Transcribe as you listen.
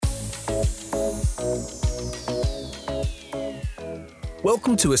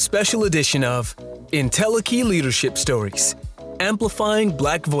Welcome to a special edition of IntelliKey Leadership Stories, Amplifying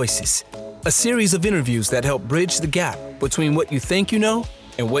Black Voices, a series of interviews that help bridge the gap between what you think you know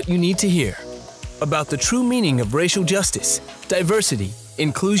and what you need to hear, about the true meaning of racial justice, diversity,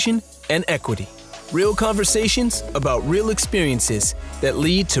 inclusion, and equity. Real conversations about real experiences that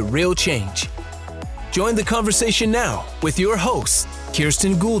lead to real change. Join the conversation now with your hosts,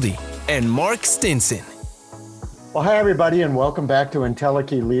 Kirsten Gouldy and Mark Stinson. Well, hi, everybody, and welcome back to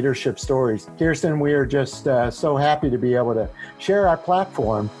IntelliKey Leadership Stories. Kirsten, we are just so happy to be able to share our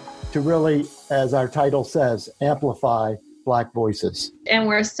platform to really, as our title says, amplify Black voices. And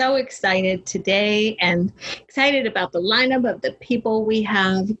we're so excited today and excited about the lineup of the people we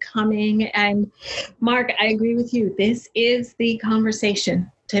have coming. And Mark, I agree with you. This is the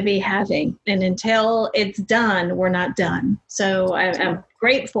conversation to be having. And until it's done, we're not done. So I'm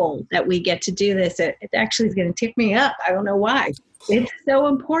grateful that we get to do this. It actually is going to tick me up. I don't know why. It's so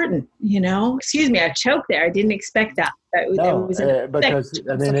important, you know. Excuse me, I choked there. I didn't expect that. Because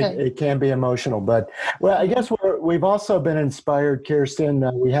it can be emotional. But well, I guess we've also been inspired, Kirsten.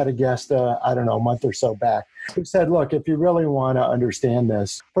 We had a guest, a month or so back, who said, look, if you really want to understand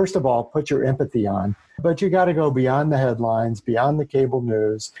this, first of all, put your empathy on. But you got to go beyond the headlines, beyond the cable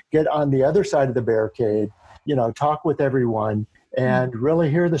news, get on the other side of the barricade, talk with everyone and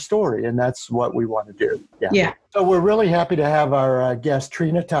really hear the story. And that's what we want to do. Yeah. So we're really happy to have our guest,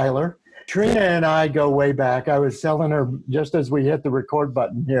 Trina Tyler. Trina and I go way back. I was telling her just as we hit the record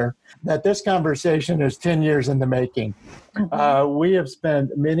button here that this conversation is 10 years in the making. Mm-hmm. We have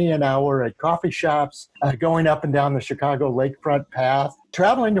spent many an hour at coffee shops, going up and down the Chicago lakefront path,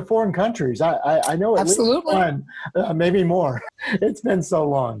 traveling to foreign countries. I know at Absolutely. least one, maybe more. It's been so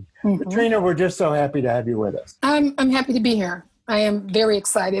long. Mm-hmm. Trina, we're just so happy to have you with us. I'm happy to be here. I am very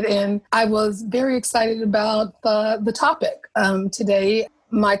excited, and I was very excited about the topic today.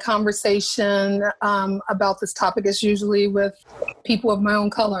 My conversation about this topic is usually with people of my own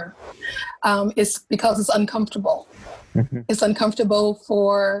color. It's because it's uncomfortable. Mm-hmm. It's uncomfortable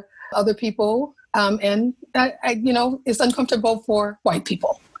for other people, and it's uncomfortable for white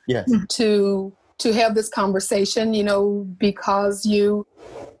people. Yes. To have this conversation, because you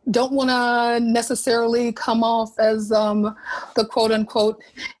don't want to necessarily come off as the quote unquote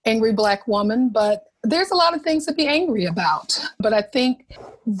angry Black woman, but there's a lot of things to be angry about. But I think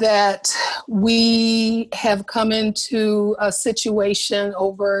that we have come into a situation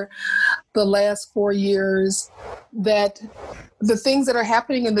over the last 4 years that the things that are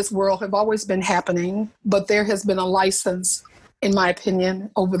happening in this world have always been happening, but there has been a license, in my opinion,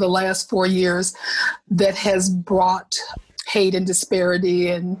 over the last 4 years that has brought hate and disparity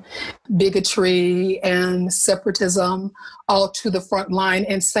and bigotry and separatism all to the front line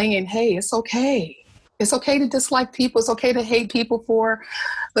and saying, hey, it's okay. It's okay to dislike people. It's okay to hate people for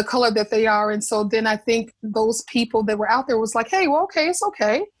the color that they are. And so then I think those people that were out there was like, hey, well, okay, it's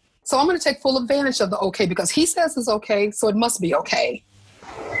okay. So I'm going to take full advantage of the okay because he says it's okay, so it must be okay.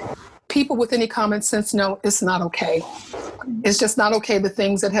 People with any common sense know it's not okay. It's just not okay, the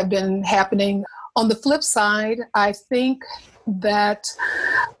things that have been happening. On the flip side, I think that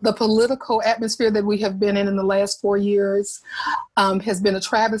the political atmosphere that we have been in the last 4 years has been a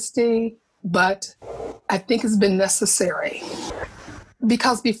travesty, but I think it's been necessary.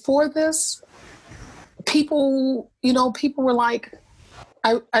 Because before this, people were like,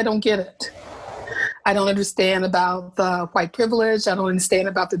 I don't get it. I don't understand about the white privilege. I don't understand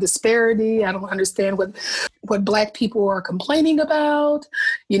about the disparity. I don't understand what Black people are complaining about.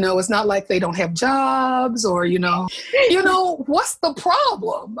 It's not like they don't have jobs or, what's the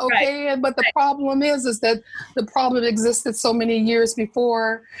problem? Okay. Right. But the problem is that the problem existed so many years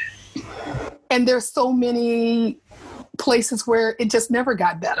before. And there's so many places where it just never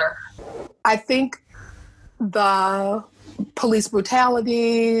got better. I think the police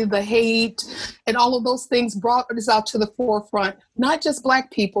brutality, the hate, and all of those things brought us out to the forefront, not just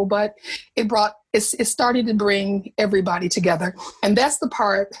Black people, but it started to bring everybody together. And that's the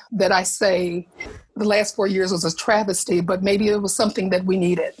part that I say the last 4 years was a travesty, but maybe it was something that we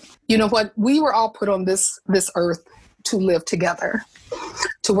needed. You know what? We were all put on this earth to live together,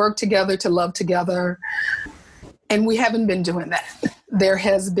 to work together, to love together. And we haven't been doing that. There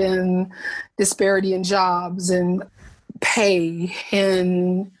has been disparity in jobs and pay,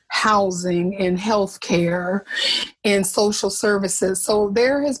 in housing, in healthcare, in social services. So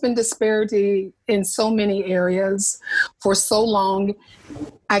there has been disparity in so many areas for so long.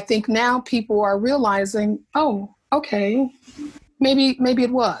 I think now people are realizing, oh, okay, maybe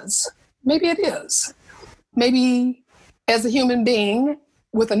it was. Maybe it is. Maybe as a human being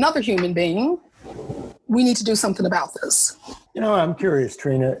with another human being, we need to do something about this. I'm curious,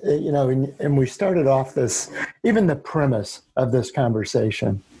 Trina, and we started off this, even the premise of this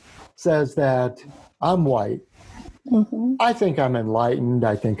conversation says that I'm white. Mm-hmm. I think I'm enlightened.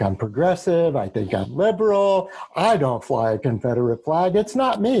 I think I'm progressive. I think I'm liberal. I don't fly a Confederate flag. It's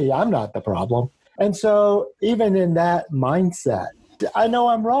not me. I'm not the problem. And so even in that mindset, I know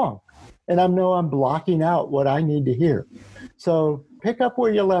I'm wrong. And I know I'm blocking out what I need to hear. So pick up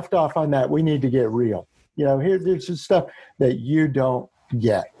where you left off on that. We need to get real. There's just stuff that you don't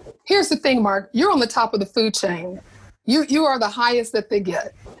get. Here's the thing, Mark. You're on the top of the food chain. You are the highest that they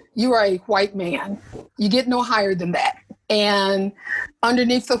get. You are a white man. You get no higher than that. And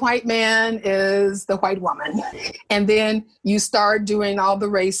underneath the white man is the white woman. And then you start doing all the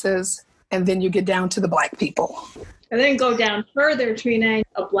races, and then you get down to the Black people. And then go down further, Trina,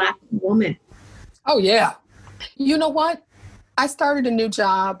 a Black woman. Oh, yeah. You know what? I started a new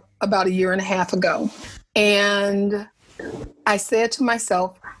job about 1.5 years ago. And I said to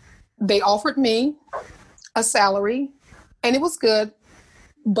myself, they offered me a salary, and it was good.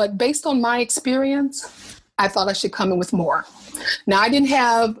 But based on my experience, I thought I should come in with more. Now, I didn't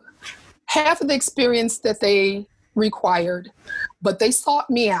have half of the experience that they required, but they sought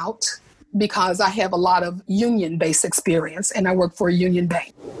me out because I have a lot of union-based experience, and I work for a union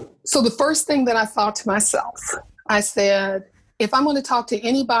bank. So the first thing that I thought to myself, I said, if I'm going to talk to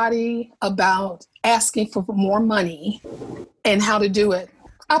anybody about asking for more money and how to do it,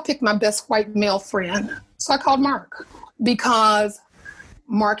 I'll pick my best white male friend. So I called Mark, because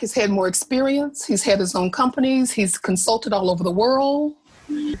Mark has had more experience. He's had his own companies. He's consulted all over the world.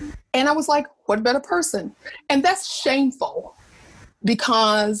 And I was like, what better person? And that's shameful,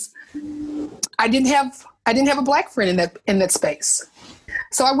 because I didn't have a Black friend in that space.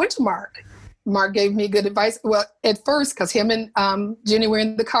 So I went to Mark. Mark gave me good advice. Well, at first, because him and Jenny were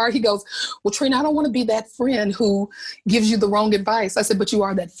in the car, he goes, well, Trina, I don't want to be that friend who gives you the wrong advice. I said, but you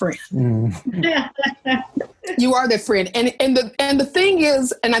are that friend. You are that friend. And the thing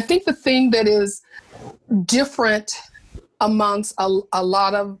is, and I think the thing that is different amongst a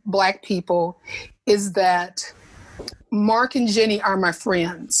lot of Black people is that Mark and Jenny are my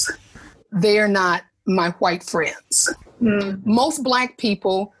friends. They're not my white friends. Most Black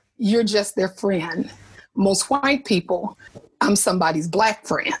people, you're just their friend. Most white people, I'm somebody's Black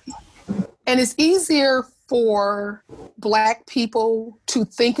friend. And it's easier for Black people to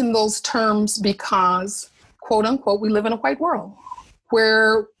think in those terms because, quote unquote, we live in a white world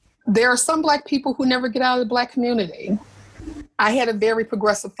where there are some Black people who never get out of the Black community. I had a very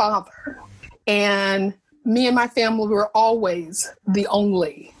progressive father, and me and my family were always the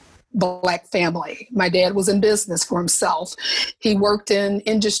only Black family. My dad was in business for himself. He worked in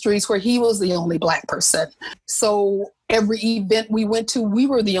industries where he was the only Black person. So every event we went to, we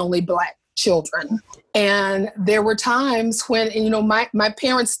were the only Black children. And there were times when, my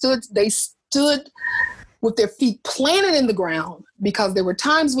parents stood with their feet planted in the ground, because there were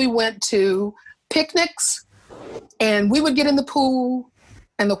times we went to picnics and we would get in the pool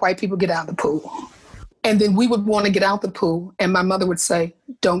and the white people get out of the pool. And then we would want to get out the pool, and my mother would say,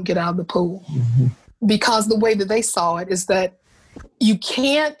 don't get out of the pool. Mm-hmm. Because the way that they saw it is that you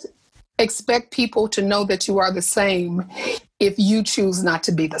can't expect people to know that you are the same if you choose not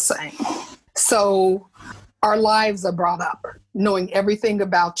to be the same. So our lives are brought up knowing everything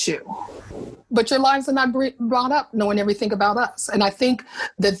about you, but your lives are not brought up knowing everything about us. And I think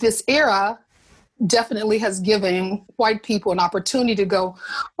that this era definitely has given white people an opportunity to go,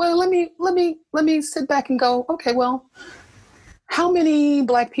 well, let me sit back and go, okay, well, how many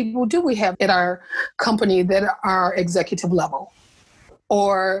Black people do we have at our company that are executive level?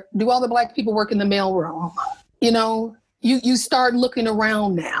 Or do all the Black people work in the mailroom? You start looking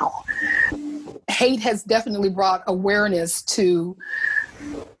around now. Hate has definitely brought awareness to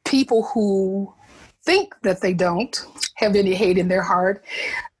people who think that they don't have any hate in their heart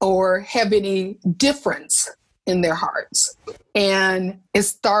or have any difference in their hearts. And it's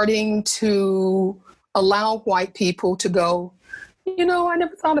starting to allow white people to go, I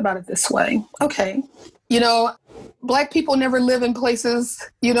never thought about it this way. Okay. Black people never live in places,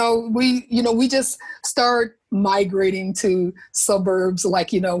 we just start migrating to suburbs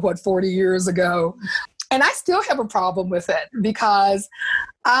 40 years ago. And I still have a problem with it because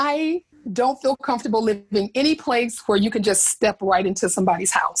I don't feel comfortable living any place where you can just step right into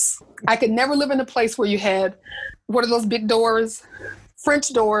somebody's house. I could never live in a place where you had, what are those big doors? French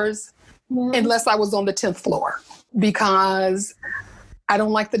doors, unless I was on the 10th floor, because I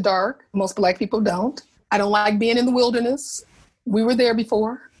don't like the dark. Most Black people don't. I don't like being in the wilderness. We were there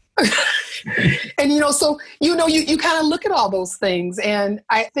before. And, so, you kind of look at all those things. And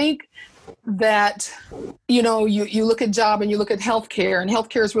I think that, you know, you look at job and you look at healthcare, and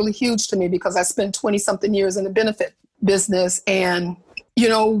healthcare is really huge to me because I spent 20 something years in the benefit business. And, you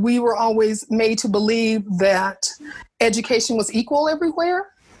know, we were always made to believe that education was equal everywhere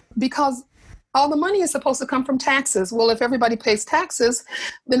because all the money is supposed to come from taxes. Well, if everybody pays taxes,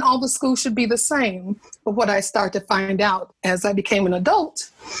 then all the schools should be the same. But what I started to find out as I became an adult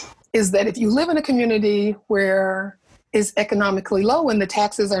is that if you live in a community where is economically low and the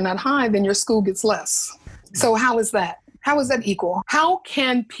taxes are not high, then your school gets less. So how is that? How is that equal? How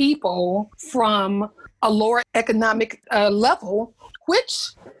can people from a lower economic level, which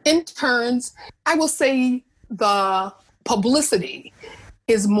in turns, I will say the publicity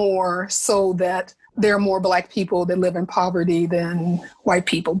is more so that there are more Black people that live in poverty than white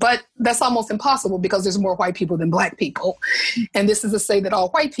people. But that's almost impossible because there's more white people than Black people. And this is to say that all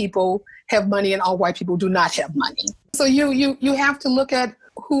white people have money and all white people do not have money. So you have to look at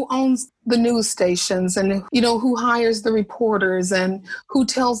who owns the news stations and, you know, who hires the reporters and who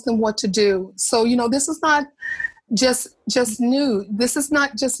tells them what to do. So, you know, this is not just new. This is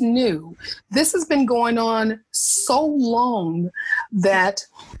not just new. This has been going on so long that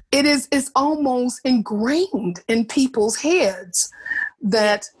it's almost ingrained in people's heads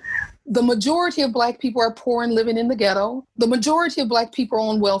that the majority of Black people are poor and living in the ghetto. The majority of Black people are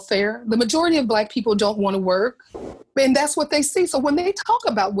on welfare. The majority of Black people don't want to work. And that's what they see. So when they talk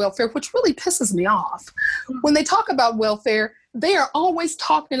about welfare, which really pisses me off, when they talk about welfare, they are always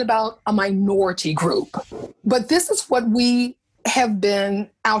talking about a minority group. But this is what we have been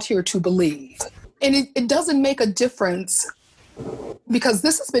out here to believe. And it doesn't make a difference because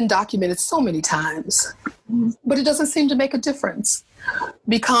this has been documented so many times, but it doesn't seem to make a difference.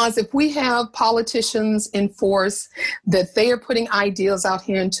 Because if we have politicians in force that they are putting ideas out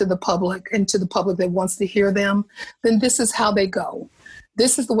here into the public that wants to hear them, then this is how they go.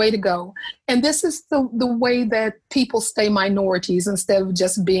 This is the way to go. And this is the way that people stay minorities instead of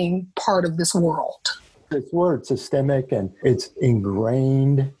just being part of this world. This word systemic and it's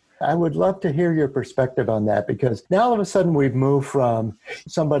ingrained. I would love to hear your perspective on that because now all of a sudden we've moved from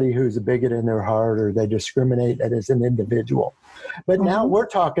somebody who's a bigot in their heart or they discriminate as an individual. But now we're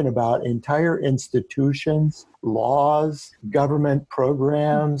talking about entire institutions, laws, government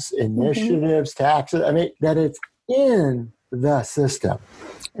programs, initiatives, taxes. I mean, that it's in the system.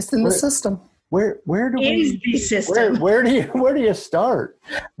 It's in the system. Where do you start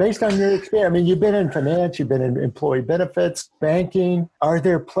based on your experience? I mean, you've been in finance, you've been in employee benefits, banking. Are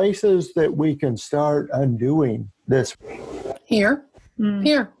there places that we can start undoing this? Here.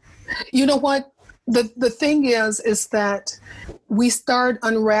 You know what? The thing is that we start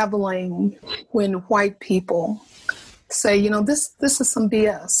unraveling when white people say, you know, this is some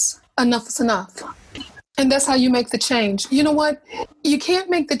BS. Enough is enough. And that's how you make the change. You know what? You can't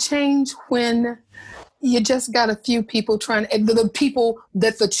make the change when you just got a few people the people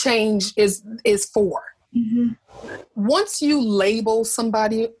that the change is for. Mm-hmm. Once you label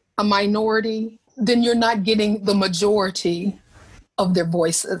somebody a minority, then you're not getting the majority of their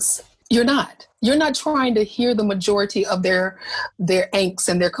voices. You're not. You're not trying to hear the majority of their angst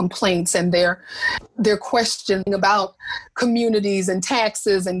and their complaints and their questioning about communities and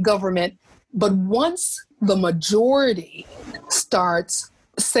taxes and government. But once the majority starts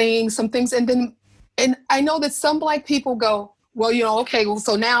saying some things, and I know that some Black people go, well, you know, okay, well,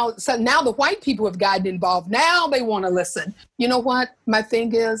 so now the white people have gotten involved. Now they want to listen. You know what? My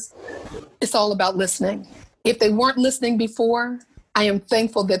thing is, it's all about listening. If they weren't listening before, I am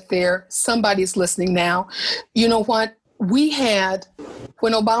thankful that somebody's listening now. You know what? We had,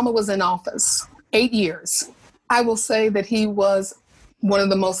 when Obama was in office, 8 years, I will say that he was one of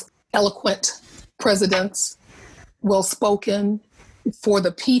the most eloquent presidents, well-spoken for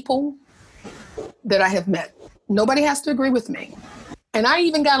the people that I have met. Nobody has to agree with me. And I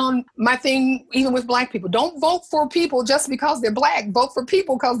even got on my thing, even with Black people. Don't vote for people just because they're Black. Vote for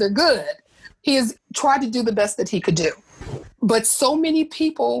people because they're good. He has tried to do the best that he could do. But so many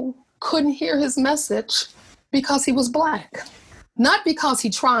people couldn't hear his message because he was Black. Not because he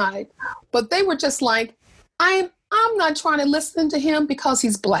tried, but they were just like, I'm not trying to listen to him because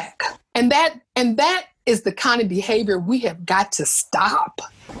he's Black. And that is the kind of behavior we have got to stop.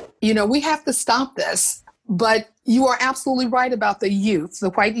 You know, we have to stop this. But you are absolutely right about the youth, the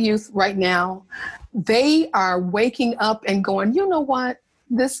white youth right now. They are waking up and going, you know what?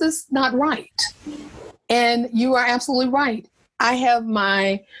 This is not right. And you are absolutely right. I have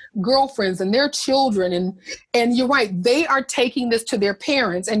my girlfriends and their children, and you're right. They are taking this to their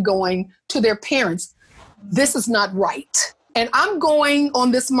parents and going to their parents, this is not right. And I'm going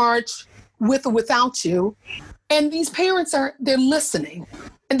on this march with or without you. And these parents they're listening.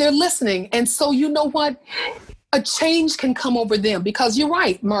 and they're listening. And so you know what? A change can come over them, because you're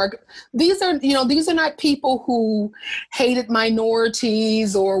right, Mark. These are not people who hated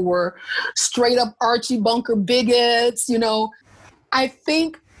minorities or were straight up Archie Bunker bigots. I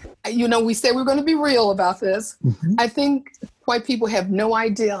think, we said we're going to be real about this. Mm-hmm. I think white people have no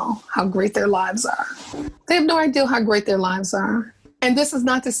idea how great their lives are. They have no idea how great their lives are. And this is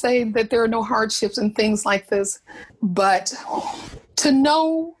not to say that there are no hardships and things like this, but to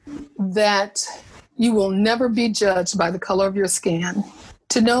know that you will never be judged by the color of your skin,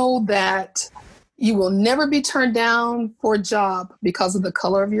 to know that you will never be turned down for a job because of the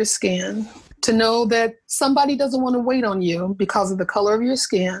color of your skin, to know that somebody doesn't want to wait on you because of the color of your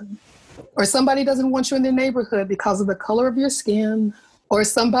skin, or somebody doesn't want you in their neighborhood because of the color of your skin, or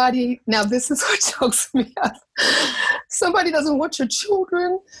somebody, now this is what chokes me up, somebody doesn't want your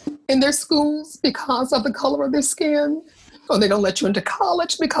children in their schools because of the color of their skin, or they don't let you into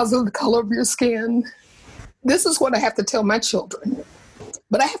college because of the color of your skin. This is what I have to tell my children.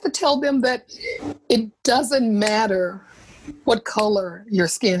 But I have to tell them that it doesn't matter what color your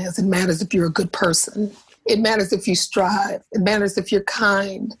skin is. It matters if you're a good person. It matters if you strive. It matters if you're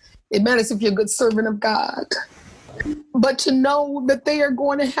kind. It matters if you're a good servant of God. But to know that they are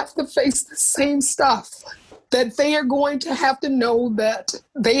going to have to face the same stuff, that they are going to have to know that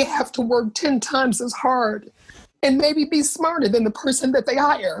they have to work 10 times as hard and maybe be smarter than the person that they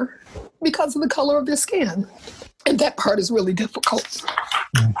hire because of the color of their skin. And that part is really difficult.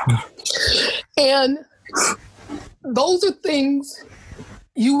 Mm-hmm. And those are things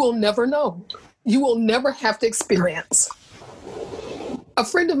you will never know. You will never have to experience. A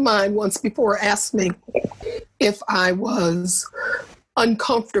friend of mine once before asked me if I was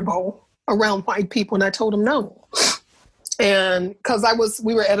uncomfortable around white people, and I told him no. And because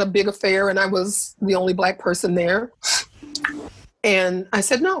we were at a big affair and I was the only Black person there. And I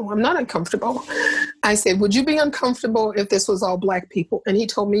said, no, I'm not uncomfortable. I said, would you be uncomfortable if this was all Black people? And he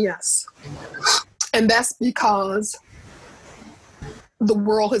told me yes. And that's because the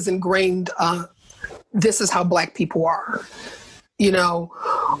world has ingrained, this is how Black people are.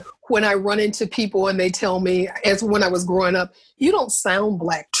 When I run into people and they tell me, as when I was growing up, you don't sound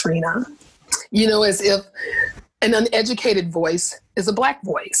Black, Trina. As if an uneducated voice is a Black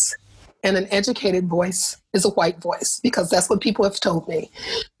voice and an educated voice is a white voice, because that's what people have told me.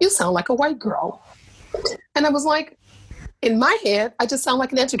 You sound like a white girl. And I was like, in my head, I just sound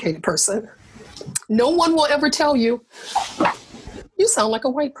like an educated person. No one will ever tell you, you sound like a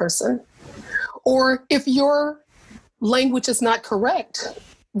white person. Or if your language is not correct,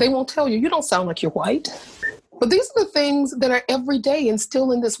 they won't tell you, you don't sound like you're white. But these are the things that are every day and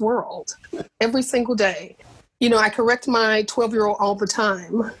still in this world, every single day. I correct my 12-year-old all the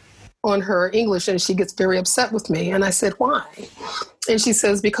time on her English, and she gets very upset with me. And I said, why? And she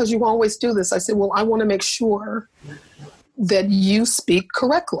says, because you always do this. I said, well, I want to make sure that you speak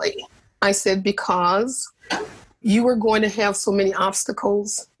correctly. I said, because you are going to have so many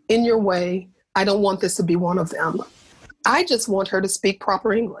obstacles in your way. I don't want this to be one of them. I just want her to speak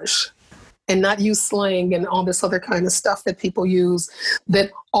proper English and not use slang and all this other kind of stuff that people use,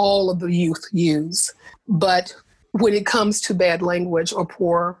 that all of the youth use. But when it comes to bad language or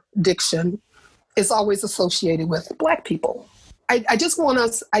poor diction, it's always associated with Black people. I just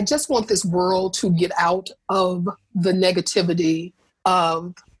want this world to get out of the negativity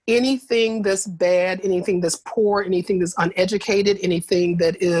of anything that's bad, anything that's poor, anything that's uneducated, anything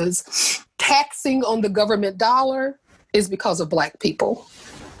that is taxing on the government dollar is because of Black people.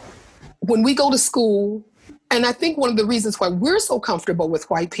 When we go to school, and I think one of the reasons why we're so comfortable with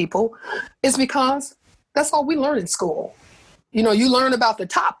white people is because that's all we learn in school. You learn about the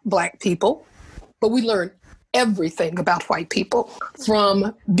top Black people, but we learn everything about white people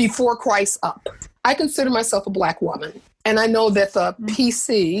from before Christ up. I consider myself a Black woman, and I know that the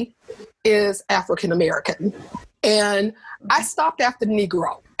PC is African American. And I stopped after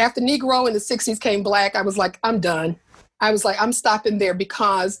Negro. After Negro in the 60s came Black, I was like, I'm done. I was like, I'm stopping there,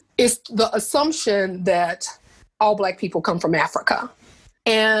 because it's the assumption that all Black people come from Africa.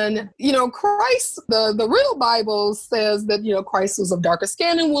 And, Christ, the real Bible says that, Christ was of darker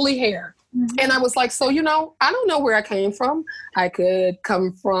skin and woolly hair. Mm-hmm. And I was like, so, I don't know where I came from. I could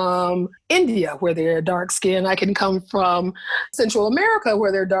come from India, where they're dark skin. I can come from Central America,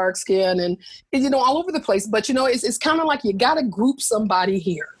 where they're dark skin, and all over the place. But, it's kind of like you got to group somebody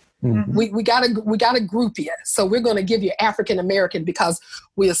here. Mm-hmm. We gotta group you. So we're going to give you African American because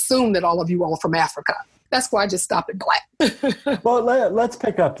we assume that all of you are from Africa. That's why I just stopped at Black. Well, let's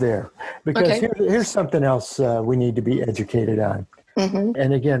pick up there, because here's something else we need to be educated on. Mm-hmm.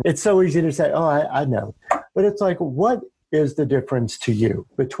 And again, it's so easy to say, oh, I know. But it's like, what is the difference to you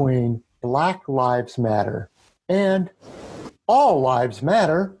between Black Lives Matter and All Lives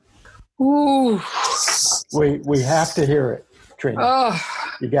Matter? Ooh. We have to hear it, Trina. Oh,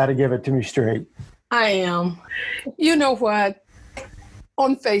 you got to give it to me straight. I am. You know what?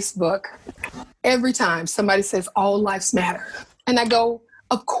 On Facebook, every time somebody says all lives matter, and I go,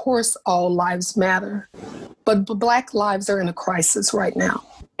 of course all lives matter, but Black lives are in a crisis right now,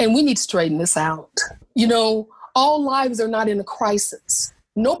 and we need to straighten this out. You know, all lives are not in a crisis.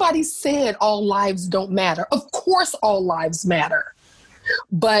 Nobody said all lives don't matter. Of course all lives matter,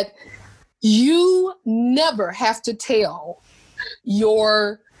 but you never have to tell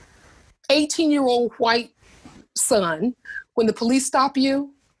your 18-year-old white son, when the police stop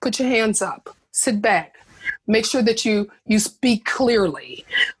you, put your hands up, sit back, make sure that you speak clearly,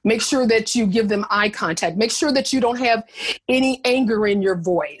 make sure that you give them eye contact, make sure that you don't have any anger in your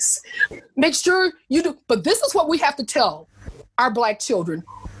voice, make sure you do. But this is what we have to tell our Black children.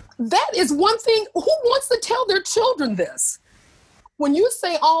 That is one thing. Who wants to tell their children this? When you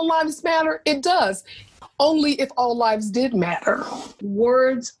say all lives matter, it does. Only if all lives did matter.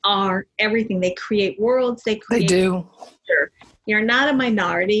 Words are everything. They create worlds. They do. Culture. You're not a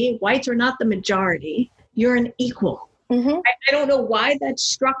minority. Whites are not the majority. You're an equal. Mm-hmm. I don't know why that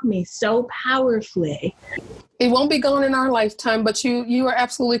struck me so powerfully. It won't be gone in our lifetime, but you are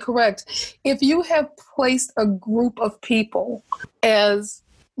absolutely correct. If you have placed a group of people as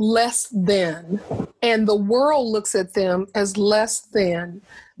less than, and the world looks at them as less than,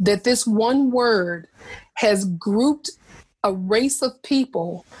 that this one word has grouped a race of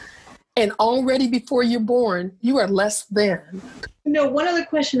people, and already before you're born, you are less than. One other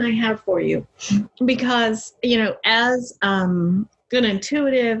question I have for you, because, as an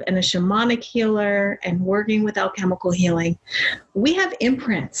intuitive and a shamanic healer and working with alchemical healing, we have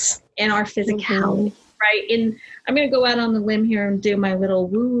imprints in our physicality, right? And I'm going to go out on the limb here and do my little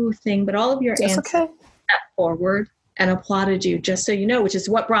woo thing, but all of your ancestors stepped forward and applauded you, just so you know, which is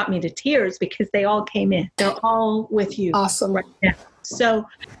what brought me to tears, because they all came in. They're all with you. Awesome. Right now. So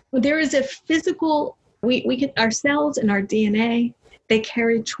there is a physical, we can, our cells and our DNA, they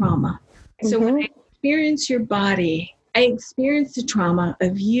carry trauma. So when I experience your body, I experience the trauma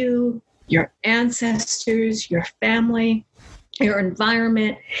of you, your ancestors, your family, your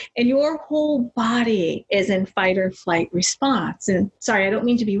environment, and your whole body is in fight or flight response. And sorry, I don't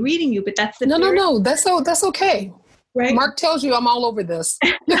mean to be reading you, but that's the No. That's okay. Right. Mark tells you I'm all over this.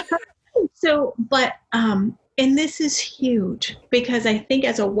 So, but, and this is huge, because I think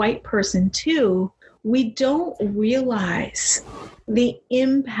as a white person too, we don't realize the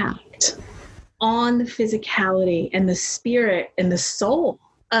impact on the physicality and the spirit and the soul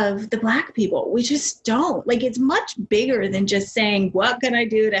of the Black people. We just don't. Like, it's much bigger than just saying, what can I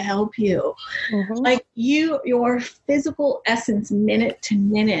do to help you? Mm-hmm. Like, your physical essence, minute to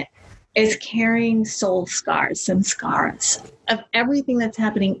minute, is carrying soul scars, samskaras of everything that's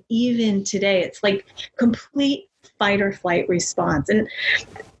happening even today. It's like complete fight or flight response. And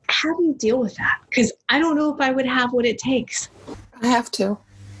how do you deal with that? Because I don't know if I would have what it takes. I have to.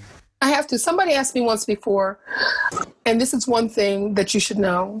 Somebody asked me once before, and this is one thing that you should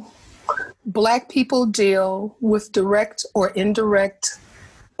know. Black people deal with direct or indirect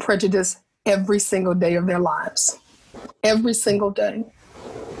prejudice every single day of their lives. Every single day.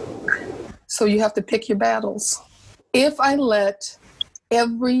 So you have to pick your battles. If I let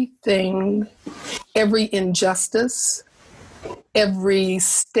everything, every injustice, every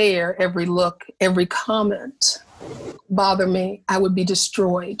stare, every look, every comment bother me, I would be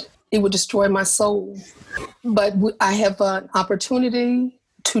destroyed. It would destroy my soul. But I have an opportunity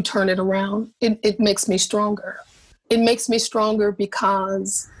to turn it around. It makes me stronger. It makes me stronger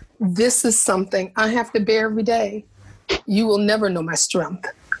because this is something I have to bear every day. You will never know my strength.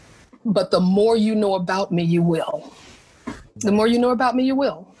 But the more you know about me, you will. The more you know about me, you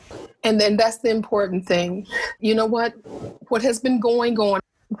will. And then that's the important thing. You know what? What has been going on?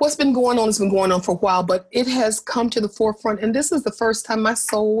 What's been going on has been going on for a while, but it has come to the forefront. And this is the first time my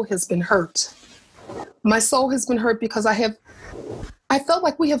soul has been hurt. My soul has been hurt because I felt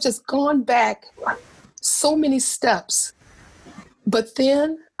like we have just gone back so many steps. But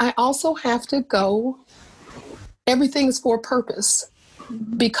then I also have to go, everything is for a purpose.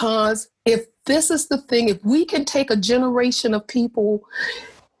 Because if this is the thing, if we can take a generation of people,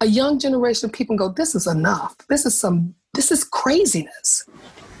 a young generation of people, and go, this is enough. This is craziness.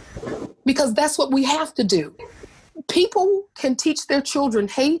 Because that's what we have to do. People can teach their children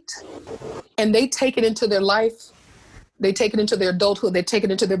hate, and they take it into their life. They take it into their adulthood. They take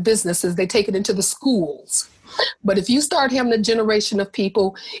it into their businesses. They take it into the schools. But if you start having a generation of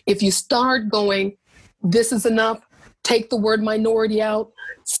people, if you start going, this is enough, take the word minority out,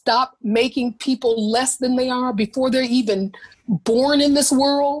 stop making people less than they are before they're even born in this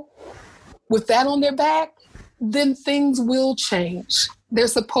world with that on their back, then things will change. They're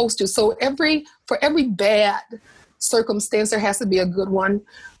supposed to. So for every bad circumstance, there has to be a good one.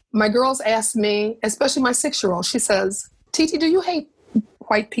 My girls ask me, especially my 6-year-old, she says, Titi, do you hate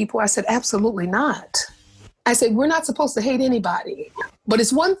white people? I said, absolutely not. I said, we're not supposed to hate anybody. But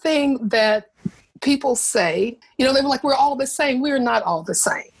it's one thing that people say, they were like, we're all the same. We're not all the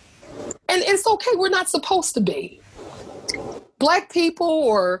same. And it's okay. We're not supposed to be. Black people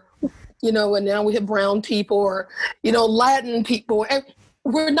or, and now we have brown people or, Latin people.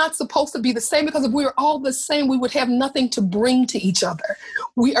 We're not supposed to be the same, because if we were all the same, we would have nothing to bring to each other.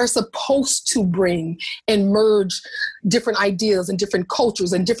 We are supposed to bring and merge different ideas and different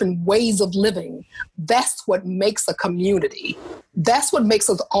cultures and different ways of living. That's what makes a community. That's what makes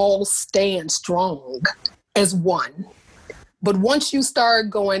us all stand strong as one. But once you start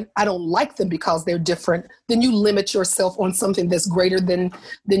going, I don't like them because they're different, then you limit yourself on something that's greater than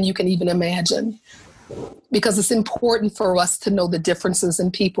you can even imagine. Because it's important for us to know the differences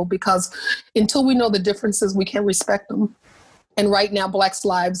in people, because until we know the differences, we can't respect them. And right now, Black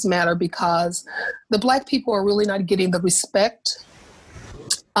Lives Matter, because the Black people are really not getting the respect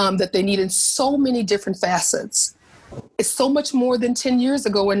that they need in so many different facets. It's so much more than 10 years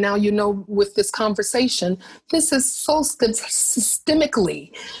ago. And now, with this conversation, this is so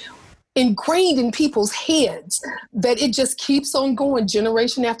systemically ingrained in people's heads that it just keeps on going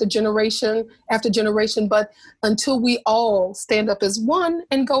generation after generation after generation. But until we all stand up as one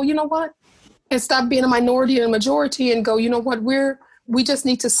and go, you know what, and stop being a minority and a majority and go, you know what, we just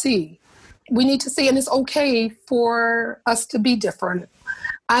need to see. We need to see, and it's okay for us to be different.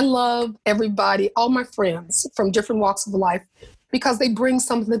 I love everybody, all my friends from different walks of life, because they bring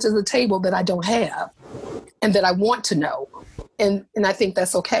something to the table that I don't have and that I want to know. And I think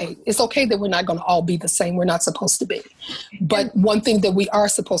that's okay. It's okay that we're not going to all be the same. We're not supposed to be. But one thing that we are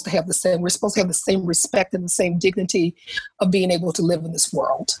supposed to have the same, we're supposed to have the same respect and the same dignity of being able to live in this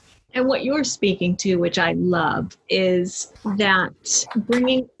world. And what you're speaking to, which I love, is that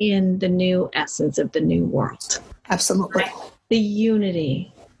bringing in the new essence of the new world. Absolutely. The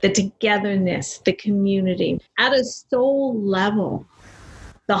unity, the togetherness, the community. At a soul level,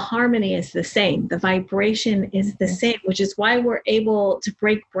 the harmony is the same. The vibration is the same, which is why we're able to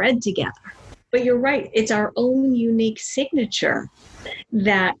break bread together. But you're right. It's our own unique signature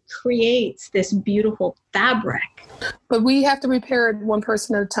that creates this beautiful fabric. But we have to repair it one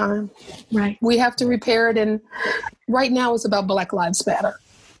person at a time. Right. We have to repair it. And right now it's about Black Lives Matter.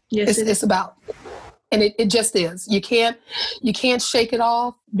 Yes, it's about. And it just is. You can't shake it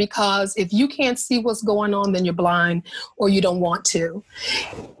off, because if you can't see what's going on, then you're blind or you don't want to.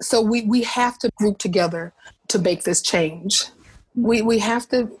 So we have to group together to make this change. We have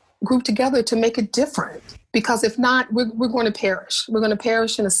to group together to make it different, because if not, we're going to perish. We're going to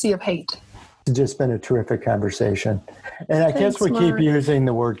perish in a sea of hate. It's just been a terrific conversation. And I guess we keep using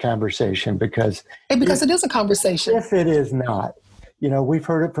the word conversation because it is a conversation. If it is not, we've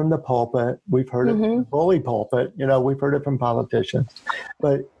heard it from the pulpit. We've heard it from the bully pulpit. We've heard it from politicians.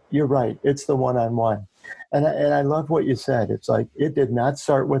 But you're right. It's the one-on-one. And I love what you said. It's like, it did not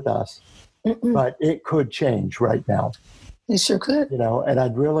start with us, but it could change right now. It sure could. And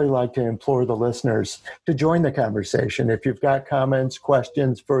I'd really like to implore the listeners to join the conversation. If you've got comments,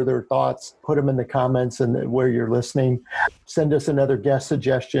 questions, further thoughts, put them in the comments and where you're listening. Send us another guest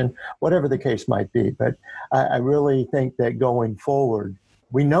suggestion, whatever the case might be. But I really think that going forward,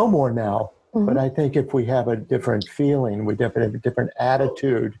 we know more now, but I think if we have a different feeling, we have a different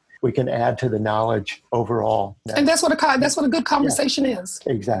attitude, we can add to the knowledge overall. And that's what a good conversation is.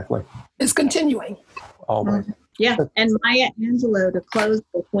 Exactly. It's continuing. Always. Yeah. And Maya Angelou, to close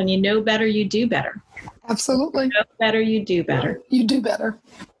with, when you know better, you do better. Absolutely. When you know better, you do better. You do better.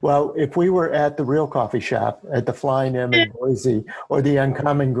 Well, if we were at the real coffee shop at the Flying M in Boise or the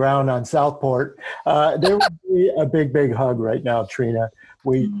Uncommon Ground on Southport, there would be a big, big hug right now, Trina.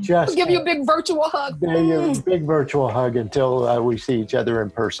 We'll give you a big virtual hug. A big virtual hug until we see each other in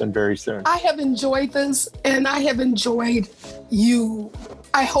person very soon. I have enjoyed this, and I have enjoyed you.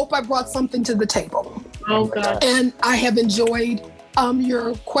 I hope I brought something to the table. Oh, God. And I have enjoyed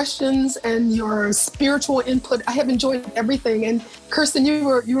your questions and your spiritual input. I have enjoyed everything. And Kirsten, you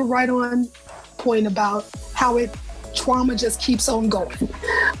were right on point about how trauma just keeps on going.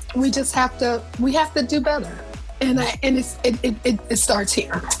 We have to do better. And it starts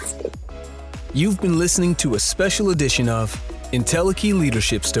here. You've been listening to a special edition of Entelechy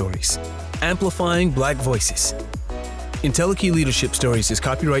Leadership Stories, Amplifying Black Voices. IntelliKey Leadership Stories is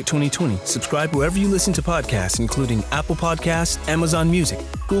copyright 2020. Subscribe wherever you listen to podcasts, including Apple Podcasts, Amazon Music,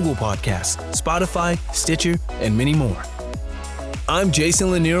 Google Podcasts, Spotify, Stitcher, and many more. I'm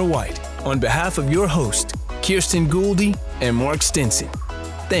Jason Lanier White, on behalf of your host, Kirsten Gouldy and Mark Stinson.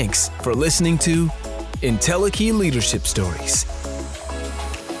 Thanks for listening to IntelliKey Leadership Stories.